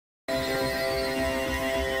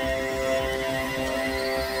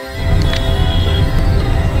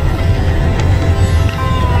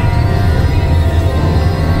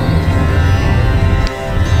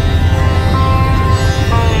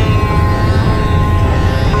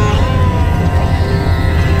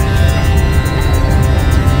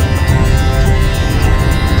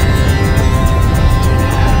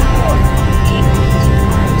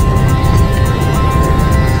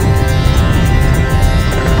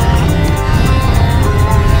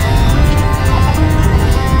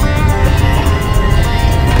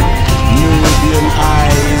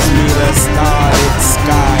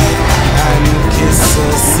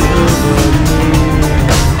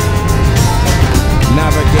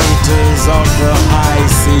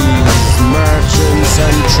merchants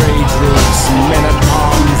and trade routes, men at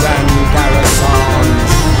arms and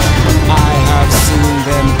garrisons. I have seen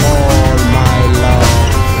them all, my love.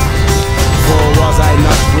 For was I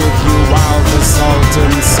not with you while the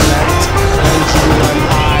Sultan slept? And you and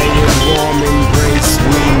I in warm embrace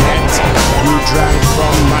we met. You drank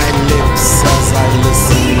from my lips as I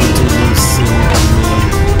listened to you sing to me.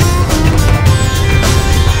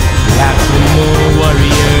 Black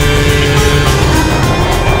warrior,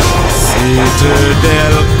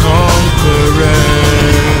 citadel conqueror.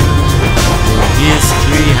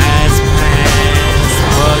 History has passed,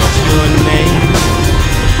 but your name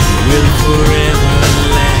will forever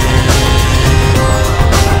last.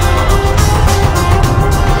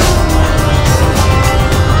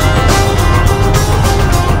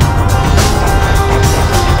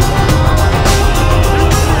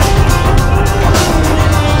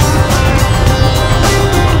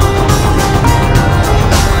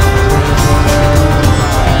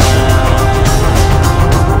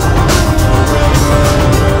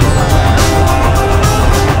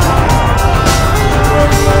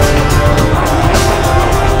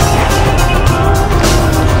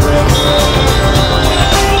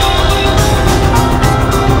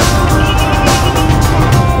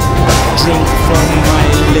 Drink from my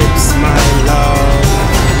lips, my love.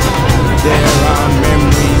 There are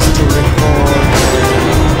memories to recall.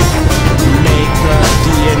 Make a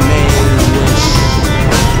DNA wish.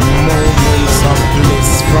 Moments of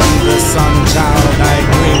bliss from the sun child. I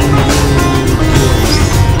bring you gifts.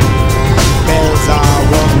 Belzar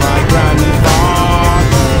was my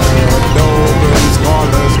grandfather. Dogan's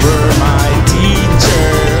scholars were my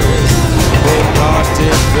teachers. They taught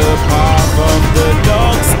it the path of the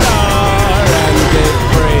dog star, and gave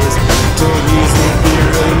praise to his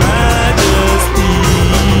imperial majesty.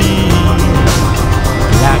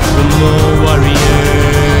 Black woman.